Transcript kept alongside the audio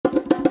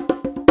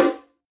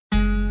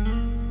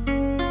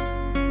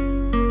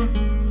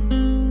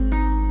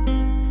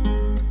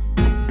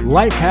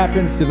Life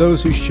happens to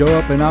those who show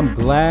up, and I'm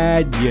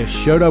glad you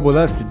showed up with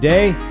us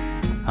today.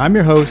 I'm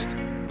your host,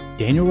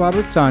 Daniel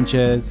Robert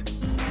Sanchez,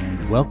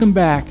 and welcome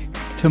back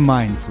to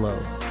Mind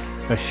Flow,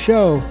 a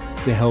show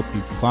to help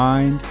you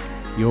find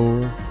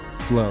your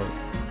flow,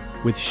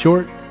 with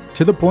short,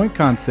 to-the-point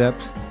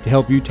concepts to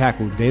help you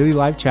tackle daily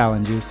life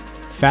challenges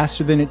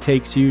faster than it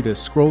takes you to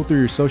scroll through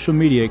your social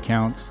media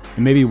accounts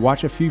and maybe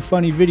watch a few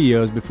funny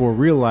videos before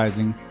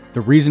realizing the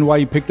reason why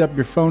you picked up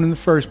your phone in the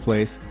first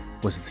place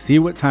was to see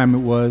what time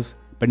it was,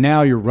 but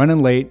now you're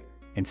running late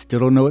and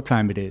still don't know what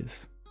time it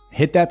is.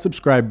 Hit that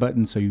subscribe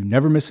button so you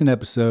never miss an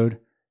episode,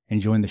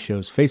 and join the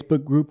show's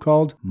Facebook group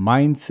called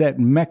Mindset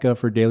Mecca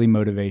for daily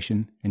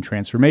motivation and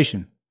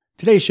transformation.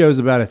 Today's show is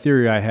about a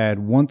theory I had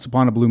once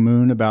upon a blue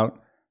moon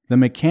about the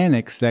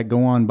mechanics that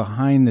go on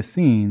behind the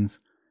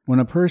scenes when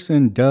a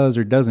person does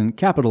or doesn't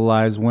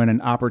capitalize when an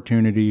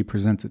opportunity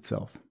presents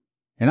itself.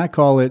 And I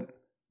call it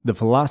the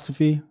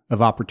philosophy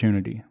of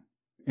opportunity.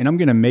 And I'm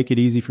going to make it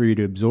easy for you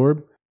to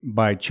absorb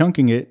by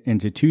chunking it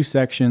into two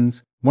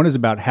sections. One is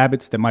about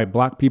habits that might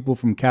block people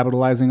from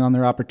capitalizing on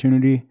their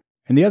opportunity,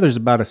 and the other is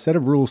about a set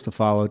of rules to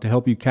follow to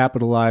help you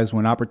capitalize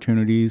when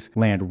opportunities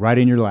land right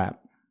in your lap.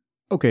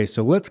 Okay,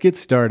 so let's get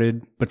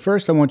started, but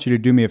first I want you to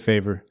do me a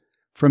favor.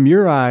 From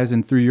your eyes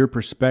and through your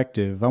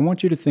perspective, I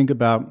want you to think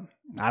about,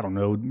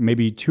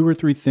 maybe 2 or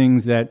 3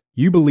 things that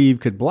you believe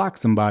could block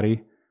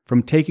somebody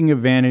from taking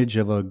advantage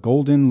of a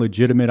golden,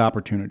 legitimate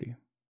opportunity.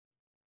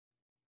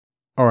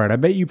 Alright, I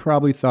bet you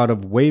probably thought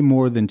of way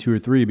more than 2 or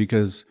 3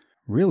 because,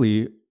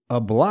 really,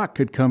 a block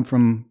could come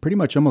from pretty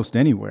much almost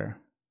anywhere.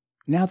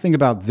 Now think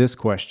about this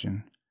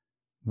question.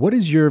 What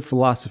is your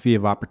philosophy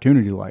of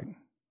opportunity like?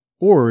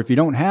 Or if you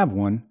don't have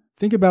one,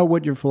 think about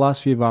what your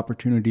philosophy of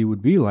opportunity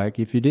would be like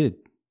if you did.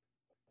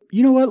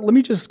 You know what? Let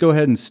me just go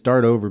ahead and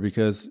start over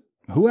because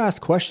who asks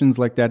questions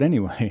like that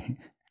anyway?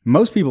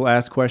 Most people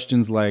ask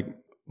questions like,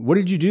 what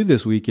did you do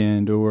this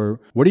weekend?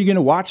 Or what are you going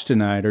to watch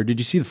tonight? Or did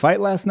you see the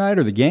fight last night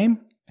or the game?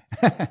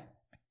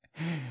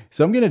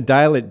 So I'm going to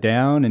dial it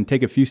down and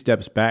take a few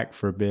steps back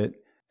for a bit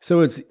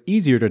so it's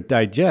easier to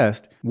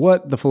digest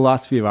what the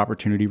philosophy of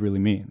opportunity really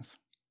means.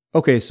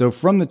 Okay, so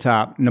from the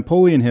top,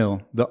 Napoleon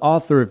Hill, the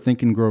author of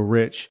Think and Grow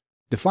Rich,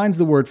 defines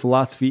the word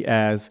philosophy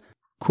as,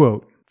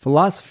 quote,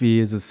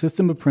 philosophy is a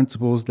system of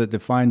principles that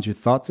defines your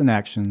thoughts and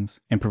actions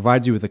and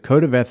provides you with a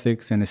code of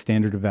ethics and a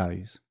standard of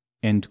values.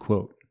 End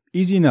quote.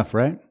 Easy enough,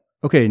 right?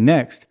 Okay,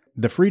 next,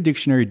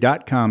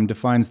 thefreedictionary.com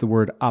defines the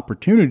word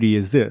opportunity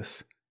as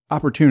this.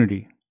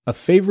 Opportunity, a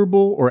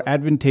favorable or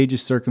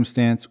advantageous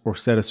circumstance or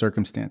set of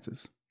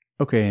circumstances.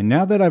 Okay, and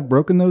now that I've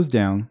broken those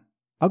down,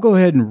 I'll go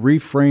ahead and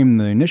reframe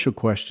the initial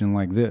question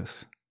like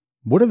this.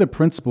 What are the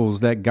principles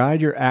that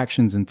guide your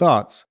actions and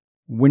thoughts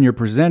when you're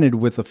presented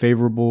with a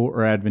favorable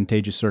or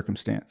advantageous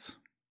circumstance?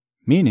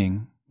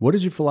 Meaning, what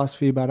is your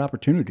philosophy about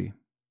opportunity?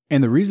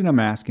 And the reason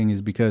I'm asking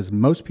is because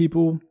most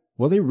people,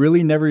 they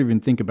really never even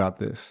think about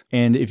this.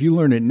 And if you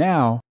learn it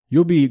now,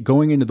 you'll be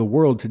going into the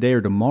world today or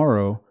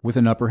tomorrow with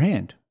an upper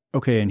hand.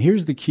 Okay, and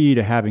here's the key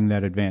to having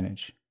that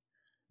advantage.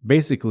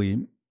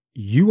 Basically,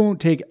 you won't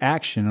take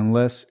action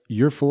unless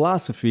your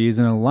philosophy is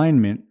in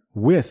alignment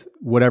with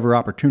whatever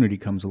opportunity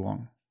comes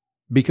along.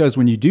 Because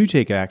when you do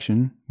take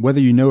action, whether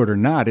you know it or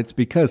not, it's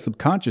because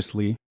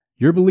subconsciously,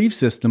 your belief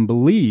system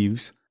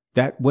believes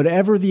that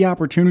whatever the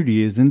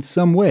opportunity is in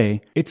some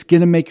way, it's going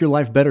to make your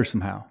life better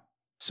somehow.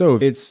 So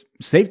it's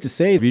safe to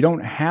say if you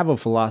don't have a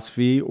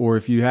philosophy or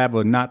if you have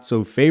a not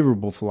so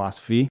favorable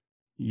philosophy,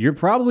 you're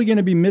probably going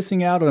to be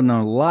missing out on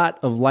a lot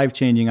of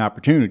life-changing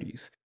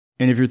opportunities.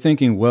 And if you're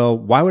thinking, well,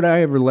 why would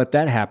I ever let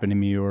that happen to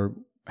me? Or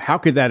how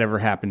could that ever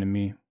happen to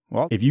me?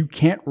 Well, if you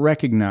can't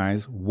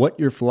recognize what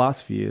your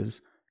philosophy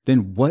is,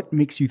 then what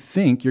makes you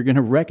think you're going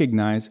to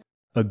recognize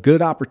a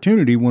good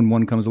opportunity when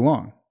one comes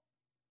along?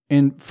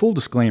 And full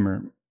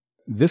disclaimer,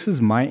 this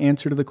is my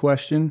answer to the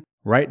question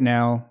right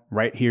now,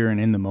 right here, and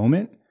in the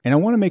moment. And I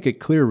want to make it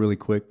clear really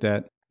quick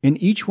that in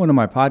each one of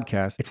my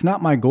podcasts, it's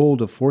not my goal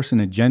to force an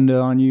agenda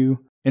on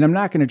you. And I'm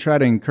not going to try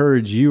to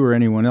encourage you or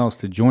anyone else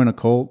to join a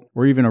cult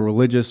or even a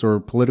religious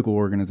or political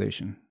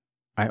organization.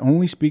 I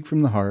only speak from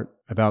the heart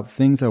about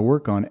things I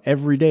work on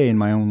every day in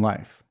my own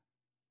life.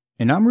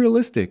 And I'm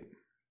realistic.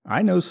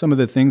 I know some of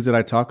the things that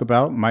I talk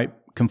about might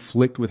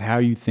conflict with how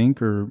you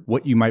think or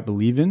what you might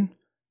believe in,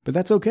 but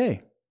that's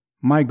okay.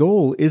 My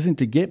goal isn't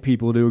to get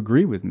people to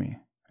agree with me,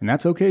 and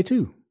that's okay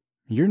too.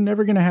 You're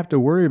never going to have to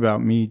worry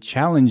about me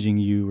challenging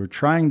you or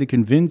trying to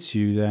convince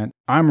you that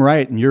I'm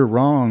right and you're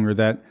wrong or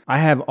that I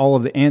have all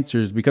of the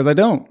answers because I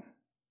don't.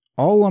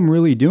 All I'm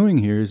really doing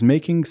here is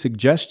making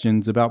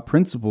suggestions about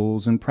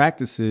principles and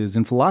practices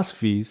and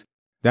philosophies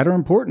that are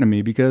important to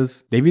me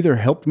because they've either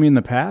helped me in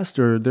the past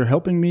or they're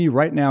helping me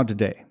right now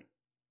today.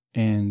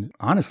 And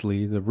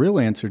honestly, the real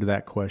answer to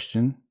that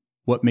question,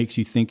 what makes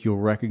you think you'll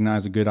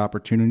recognize a good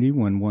opportunity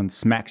when one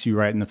smacks you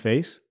right in the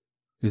face,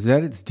 is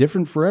that it's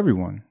different for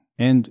everyone.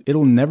 And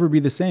it'll never be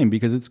the same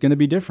because it's going to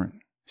be different.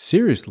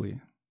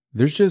 Seriously,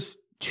 there's just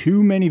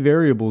too many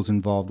variables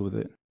involved with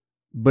it.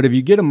 But if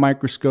you get a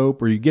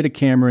microscope or you get a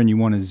camera and you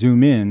want to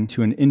zoom in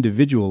to an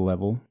individual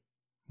level,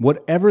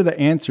 whatever the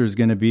answer is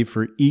going to be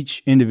for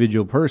each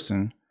individual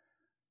person,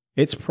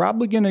 it's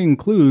probably going to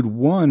include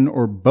one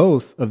or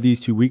both of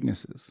these two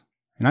weaknesses.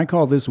 And I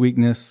call this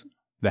weakness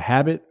the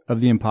habit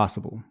of the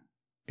impossible.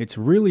 It's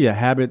really a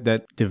habit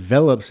that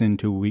develops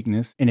into a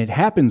weakness, and it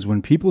happens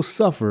when people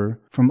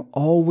suffer from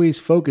always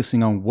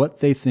focusing on what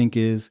they think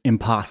is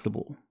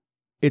impossible.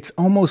 It's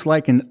almost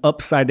like an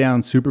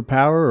upside-down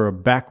superpower or a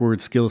backward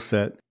skill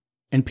set,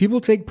 and people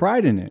take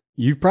pride in it.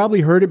 You've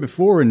probably heard it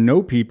before and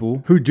know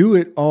people who do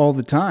it all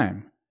the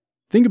time.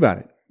 Think about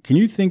it. Can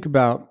you think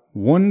about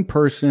one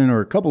person or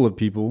a couple of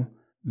people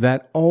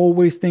that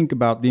always think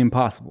about the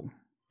impossible?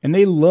 And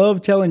they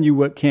love telling you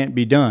what can't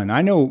be done.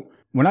 I know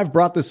when I've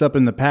brought this up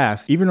in the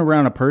past, even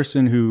around a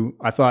person who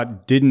I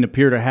thought didn't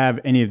appear to have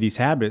any of these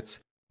habits,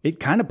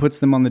 it kind of puts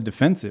them on the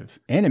defensive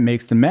and it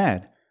makes them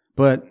mad.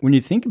 But when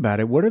you think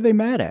about it, what are they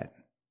mad at?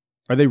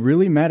 Are they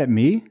really mad at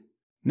me?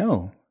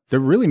 No,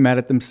 they're really mad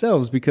at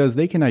themselves because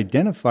they can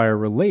identify or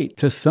relate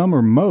to some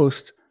or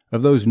most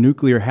of those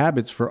nuclear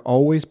habits for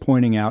always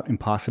pointing out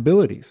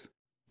impossibilities.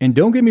 And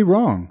don't get me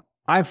wrong,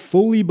 I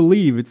fully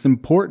believe it's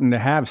important to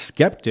have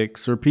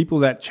skeptics or people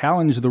that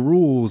challenge the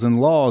rules and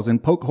laws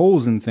and poke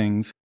holes in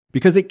things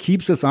because it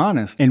keeps us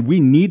honest and we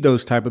need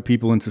those type of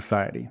people in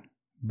society.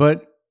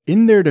 But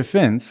in their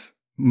defense,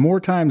 more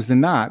times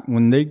than not,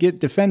 when they get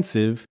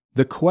defensive,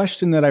 the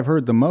question that I've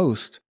heard the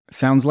most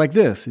sounds like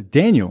this: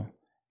 Daniel,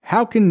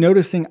 how can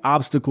noticing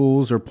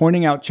obstacles or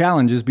pointing out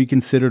challenges be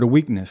considered a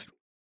weakness?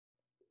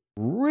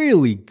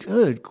 Really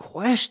good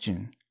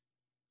question.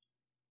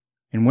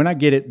 And when I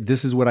get it,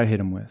 this is what I hit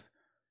them with.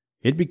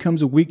 It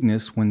becomes a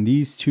weakness when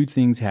these two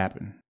things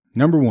happen.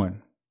 Number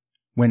one,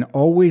 when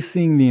always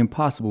seeing the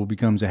impossible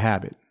becomes a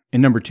habit.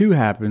 And number two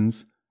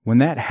happens when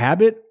that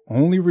habit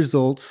only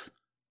results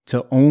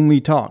to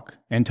only talk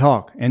and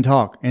talk and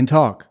talk and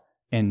talk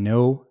and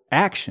no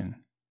action.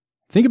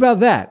 Think about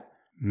that.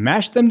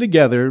 Mash them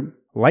together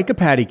like a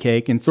patty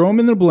cake and throw them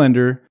in the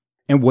blender,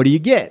 and what do you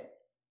get?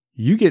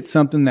 You get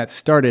something that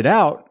started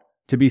out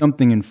to be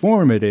something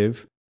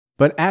informative,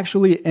 but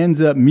actually ends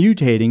up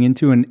mutating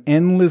into an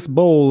endless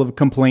bowl of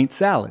complaint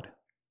salad.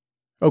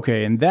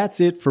 Okay, and that's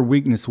it for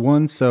weakness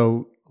one,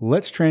 so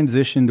let's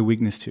transition to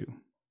weakness two.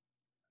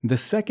 The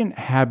second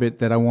habit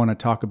that I want to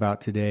talk about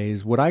today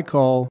is what I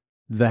call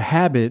the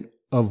habit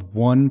of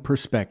one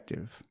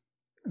perspective.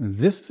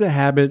 This is a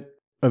habit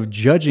of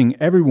judging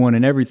everyone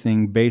and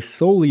everything based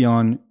solely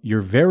on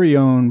your very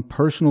own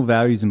personal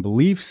values and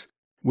beliefs,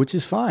 which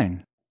is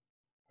fine,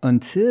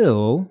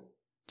 until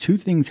two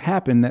things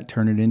happen that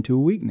turn it into a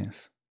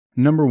weakness.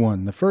 Number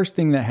one, the first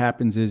thing that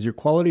happens is your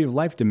quality of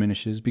life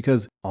diminishes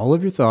because all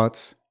of your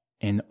thoughts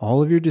and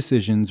all of your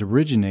decisions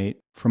originate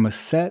from a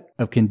set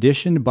of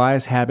conditioned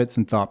bias habits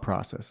and thought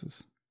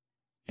processes.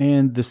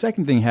 And the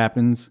second thing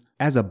happens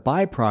as a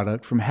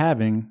byproduct from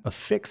having a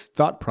fixed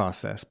thought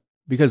process,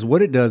 because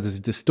what it does is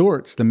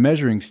distorts the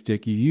measuring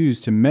stick you use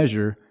to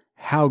measure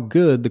how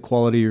good the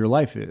quality of your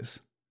life is.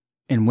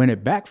 And when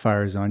it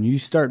backfires on you, you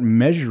start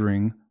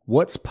measuring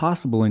what's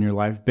possible in your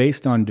life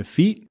based on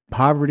defeat,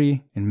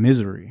 poverty, and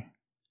misery.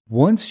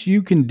 Once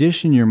you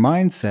condition your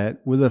mindset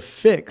with a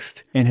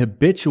fixed and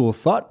habitual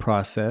thought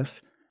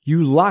process,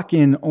 you lock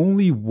in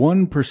only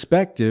one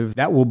perspective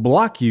that will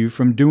block you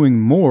from doing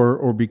more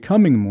or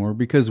becoming more,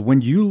 because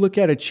when you look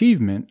at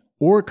achievement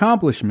or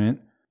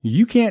accomplishment,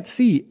 you can't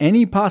see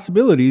any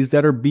possibilities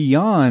that are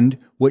beyond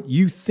what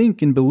you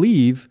think and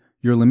believe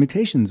your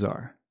limitations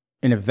are.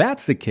 And if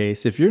that's the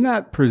case, if you're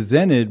not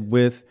presented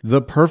with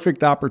the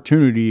perfect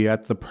opportunity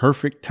at the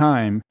perfect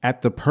time,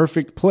 at the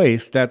perfect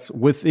place that's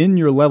within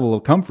your level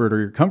of comfort or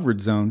your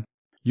comfort zone,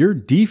 your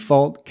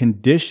default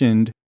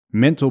conditioned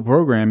mental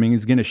programming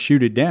is going to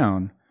shoot it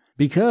down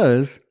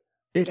because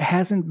it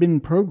hasn't been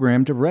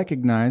programmed to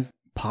recognize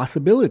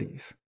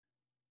possibilities.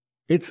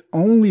 It's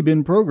only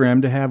been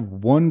programmed to have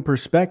one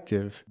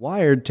perspective,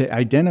 wired to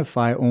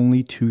identify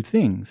only two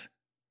things: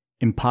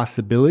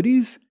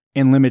 impossibilities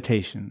and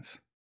limitations.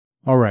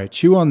 All right,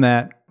 chew on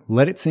that,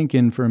 let it sink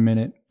in for a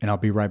minute, and I'll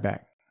be right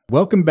back.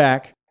 Welcome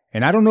back,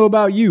 and I don't know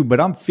about you, but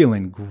I'm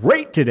feeling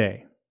great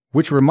today,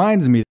 which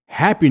reminds me,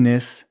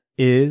 happiness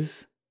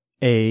is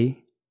a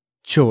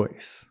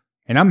choice.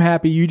 And I'm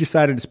happy you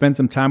decided to spend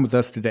some time with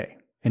us today.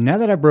 And now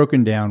that I've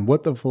broken down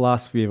what the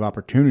philosophy of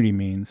opportunity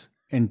means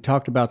and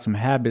talked about some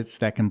habits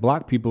that can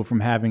block people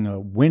from having a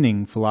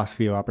winning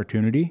philosophy of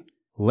opportunity,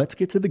 let's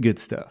get to the good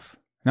stuff.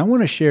 And I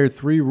want to share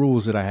 3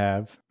 rules that I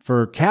have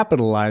for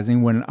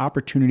capitalizing when an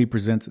opportunity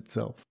presents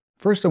itself.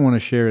 First, I want to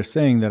share a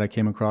saying that I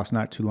came across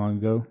not too long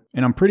ago,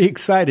 and I'm pretty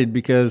excited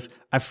because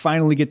I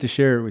finally get to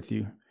share it with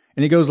you.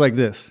 And it goes like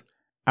this: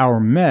 our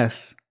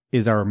mess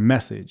is our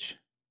message,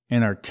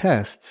 and our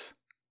tests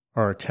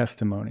are our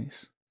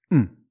testimonies.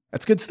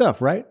 That's good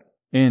stuff, right?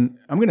 And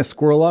I'm going to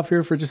squirrel off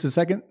here for just a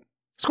second.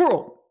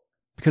 Squirrel!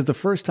 Because the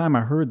first time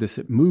I heard this,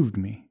 it moved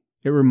me.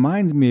 It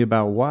reminds me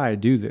about why I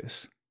do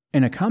this.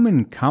 And a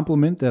common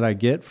compliment that I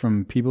get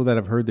from people that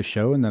have heard the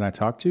show and that I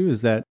talk to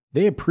is that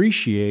they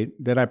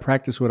appreciate that I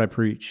practice what I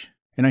preach.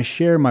 And I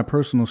share my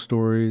personal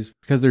stories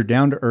because they're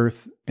down to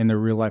earth and they're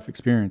real life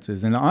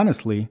experiences. And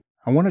honestly,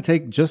 I want to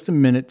take just a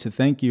minute to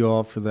thank you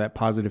all for that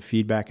positive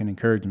feedback and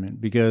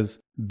encouragement, because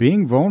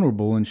being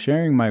vulnerable and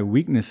sharing my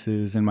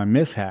weaknesses and my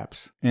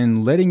mishaps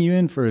and letting you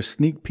in for a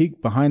sneak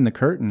peek behind the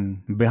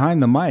curtain,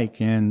 behind the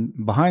mic,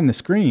 and behind the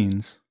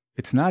screens,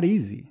 it's not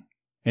easy.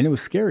 And it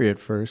was scary at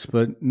first,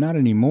 but not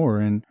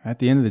anymore. And at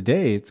the end of the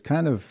day, it's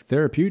kind of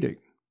therapeutic.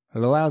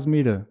 It allows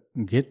me to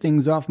get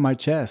things off my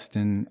chest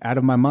and out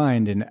of my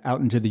mind and out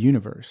into the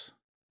universe.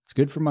 It's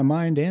good for my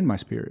mind and my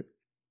spirit.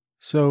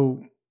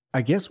 So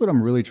I guess what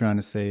I'm really trying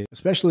to say,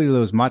 especially to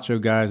those macho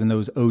guys and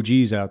those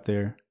OGs out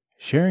there,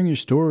 sharing your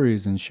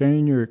stories and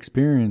sharing your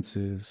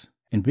experiences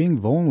and being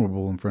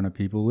vulnerable in front of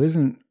people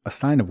isn't a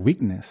sign of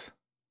weakness.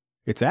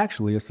 It's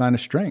actually a sign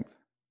of strength.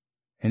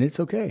 And it's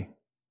okay.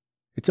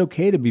 It's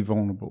okay to be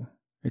vulnerable.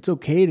 It's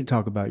okay to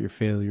talk about your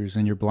failures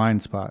and your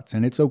blind spots.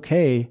 And it's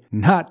okay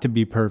not to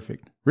be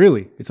perfect.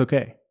 Really, it's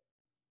okay.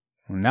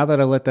 Well, now that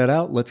I let that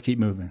out, let's keep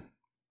moving.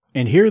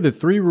 And here are the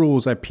 3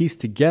 rules I pieced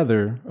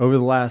together over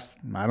the last,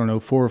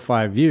 4 or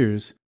 5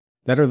 years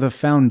that are the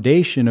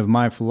foundation of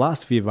my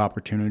philosophy of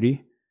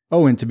opportunity.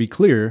 Oh, and to be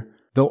clear,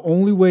 the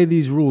only way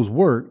these rules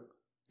work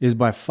is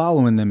by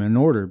following them in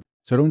order.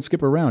 So don't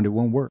skip around, it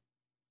won't work.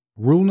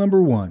 Rule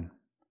number 1,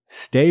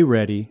 stay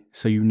ready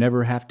so you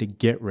never have to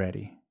get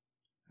ready.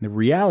 The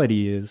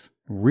reality is,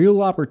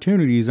 real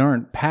opportunities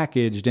aren't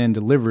packaged and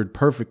delivered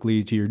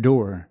perfectly to your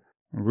door.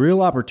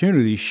 Real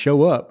opportunities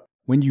show up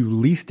when you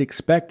least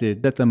expect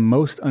it at the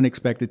most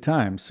unexpected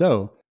time.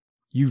 So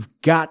you've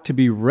got to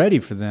be ready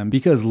for them,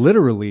 because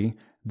literally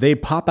they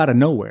pop out of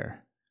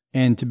nowhere.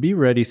 And to be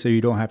ready so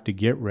you don't have to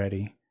get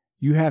ready,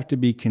 you have to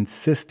be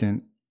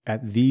consistent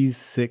at these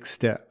 6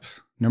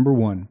 steps. Number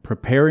 1,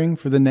 preparing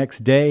for the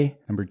next day.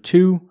 Number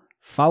 2,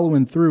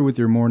 following through with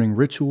your morning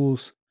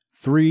rituals.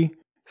 3,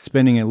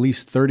 spending at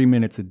least 30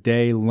 minutes a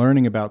day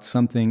learning about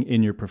something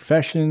in your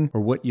profession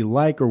or what you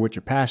like or what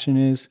your passion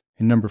is.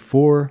 And number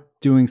 4,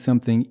 doing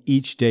something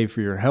each day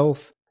for your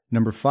health.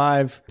 Number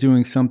 5,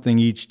 doing something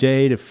each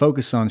day to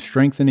focus on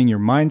strengthening your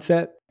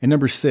mindset. And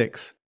number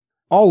 6,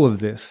 all of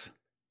this.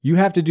 You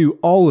have to do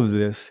all of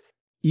this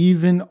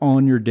even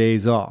on your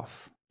days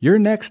off. Your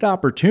next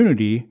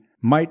opportunity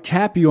might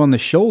tap you on the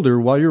shoulder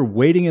while you're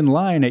waiting in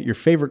line at your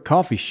favorite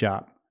coffee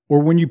shop, or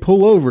when you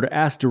pull over to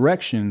ask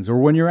directions, or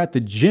when you're at the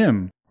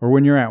gym, or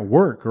when you're at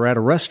work or at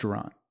a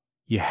restaurant.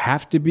 You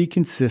have to be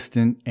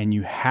consistent, and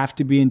you have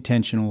to be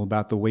intentional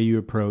about the way you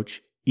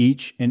approach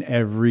each and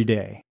every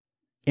day,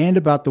 and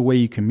about the way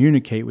you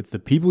communicate with the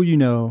people you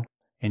know,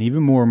 and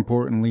even more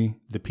importantly,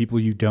 the people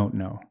you don't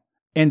know.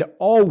 And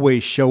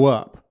always show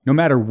up. No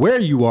matter where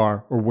you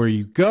are or where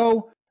you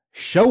go,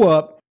 show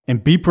up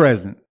and be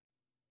present.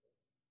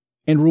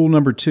 And rule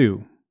number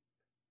 2,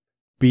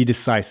 be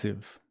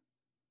decisive.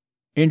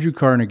 Andrew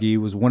Carnegie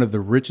was one of the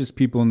richest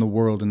people in the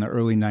world in the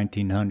early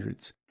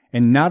 1900s.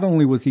 And not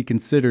only was he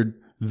considered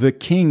the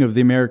king of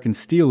the American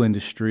steel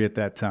industry at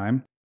that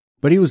time,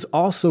 but he was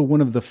also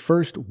one of the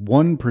first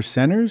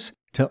 1%ers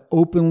to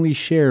openly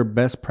share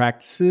best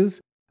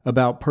practices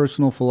about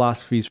personal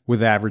philosophies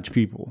with average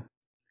people.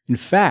 In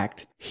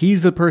fact,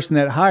 he's the person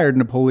that hired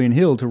Napoleon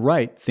Hill to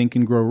write Think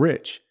and Grow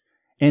Rich.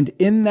 And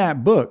in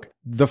that book,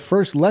 the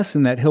first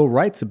lesson that Hill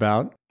writes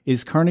about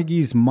is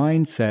Carnegie's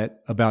mindset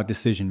about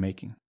decision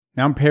making.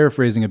 Now I'm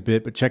paraphrasing a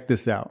bit, but check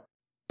this out.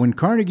 When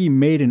Carnegie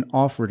made an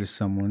offer to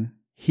someone,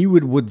 he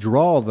would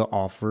withdraw the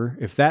offer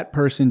if that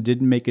person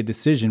didn't make a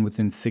decision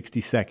within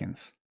 60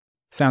 seconds.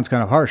 Sounds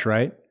kind of harsh,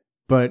 right?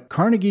 But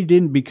Carnegie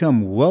didn't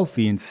become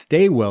wealthy and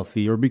stay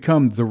wealthy or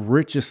become the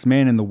richest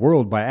man in the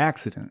world by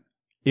accident.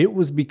 It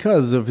was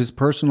because of his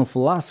personal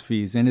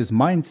philosophies and his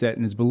mindset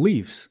and his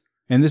beliefs.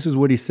 And this is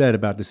what he said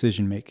about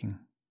decision making.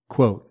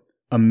 Quote,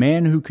 "A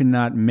man who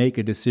cannot make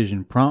a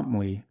decision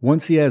promptly,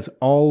 once he has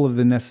all of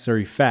the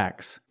necessary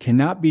facts,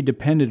 cannot be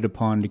depended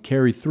upon to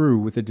carry through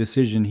with a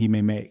decision he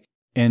may make."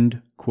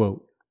 End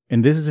quote.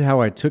 And this is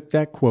how I took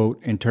that quote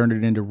and turned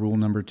it into rule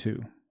number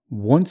 2.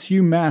 Once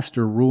you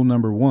master rule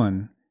number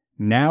 1,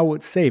 now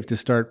it's safe to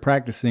start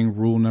practicing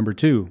rule number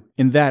 2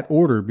 in that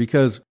order,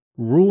 because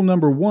rule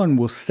number 1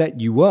 will set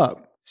you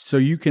up so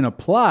you can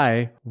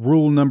apply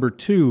rule number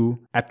 2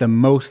 at the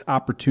most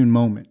opportune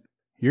moment.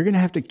 You're going to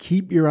have to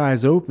keep your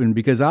eyes open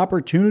because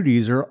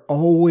opportunities are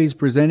always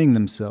presenting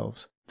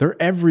themselves.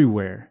 They're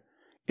everywhere.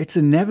 It's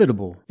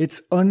inevitable,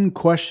 it's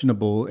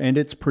unquestionable, and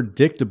it's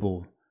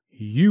predictable.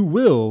 You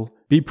will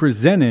be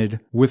presented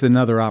with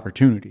another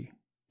opportunity.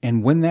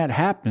 And when that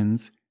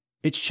happens,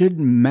 it shouldn't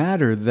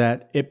matter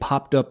that it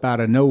popped up out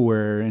of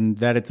nowhere and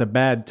that it's a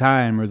bad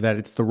time or that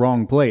it's the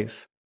wrong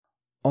place.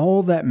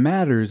 All that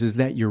matters is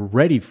that you're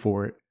ready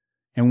for it.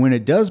 And when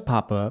it does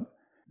pop up,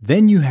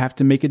 then you have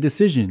to make a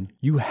decision.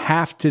 You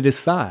have to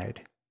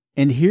decide.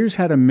 And here's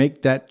how to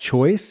make that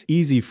choice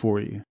easy for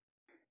you.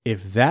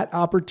 If that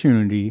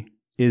opportunity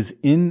is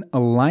in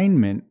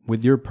alignment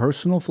with your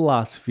personal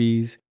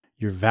philosophies,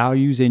 your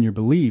values and your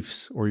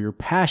beliefs, or your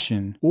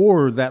passion,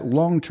 or that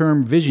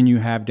long-term vision you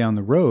have down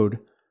the road,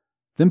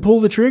 then pull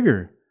the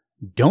trigger.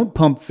 Don't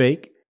pump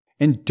fake,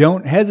 and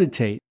don't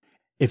hesitate.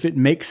 If it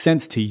makes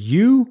sense to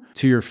you,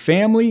 to your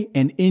family,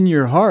 and in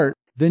your heart,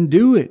 then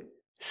do it.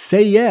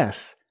 Say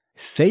yes.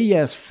 Say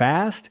yes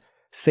fast,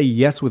 say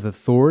yes with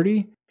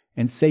authority,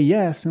 and say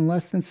yes in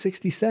less than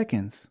 60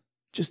 seconds.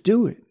 Just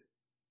do it.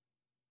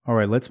 All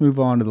right, let's move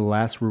on to the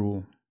last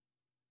rule.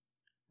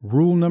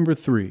 Rule number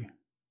 3.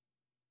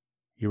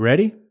 You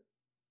ready?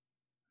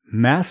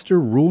 Master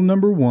rule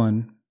number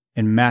 1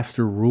 and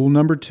master rule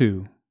number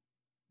 2.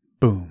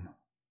 Boom.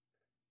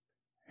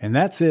 And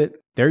that's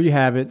it. There you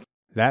have it.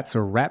 That's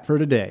a wrap for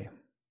today.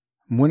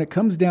 When it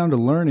comes down to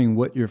learning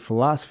what your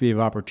philosophy of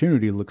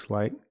opportunity looks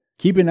like,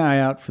 keep an eye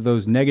out for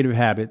those negative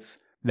habits,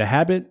 the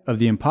habit of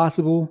the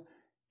impossible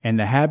and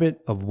the habit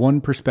of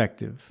one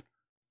perspective,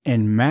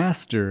 and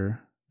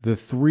master the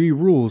 3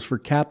 rules for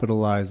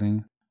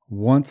capitalizing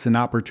once an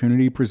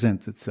opportunity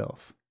presents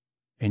itself.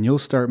 And you'll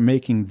start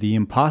making the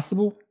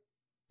impossible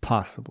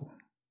possible.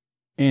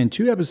 And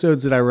 2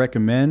 episodes that I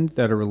recommend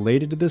that are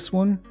related to this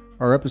one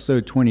are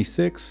episode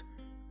 26,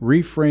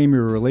 Reframe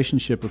Your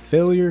Relationship with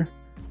Failure.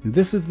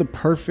 This is the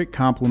perfect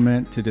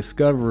complement to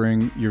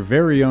discovering your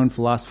very own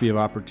philosophy of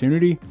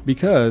opportunity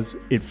because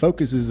it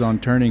focuses on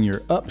turning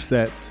your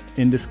upsets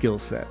into skill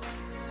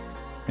sets.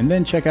 And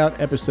then check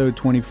out episode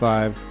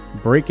 25,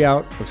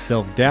 Breakout of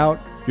Self-Doubt.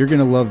 You're going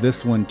to love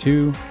this one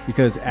too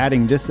because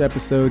adding this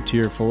episode to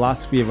your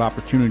philosophy of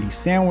opportunity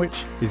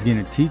sandwich is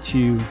going to teach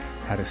you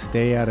how to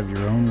stay out of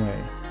your own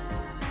way.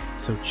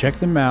 So check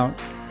them out,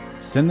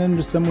 send them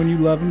to someone you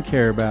love and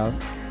care about,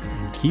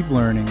 and keep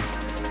learning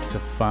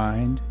to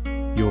find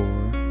your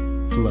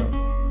flow.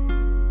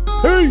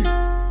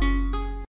 Peace!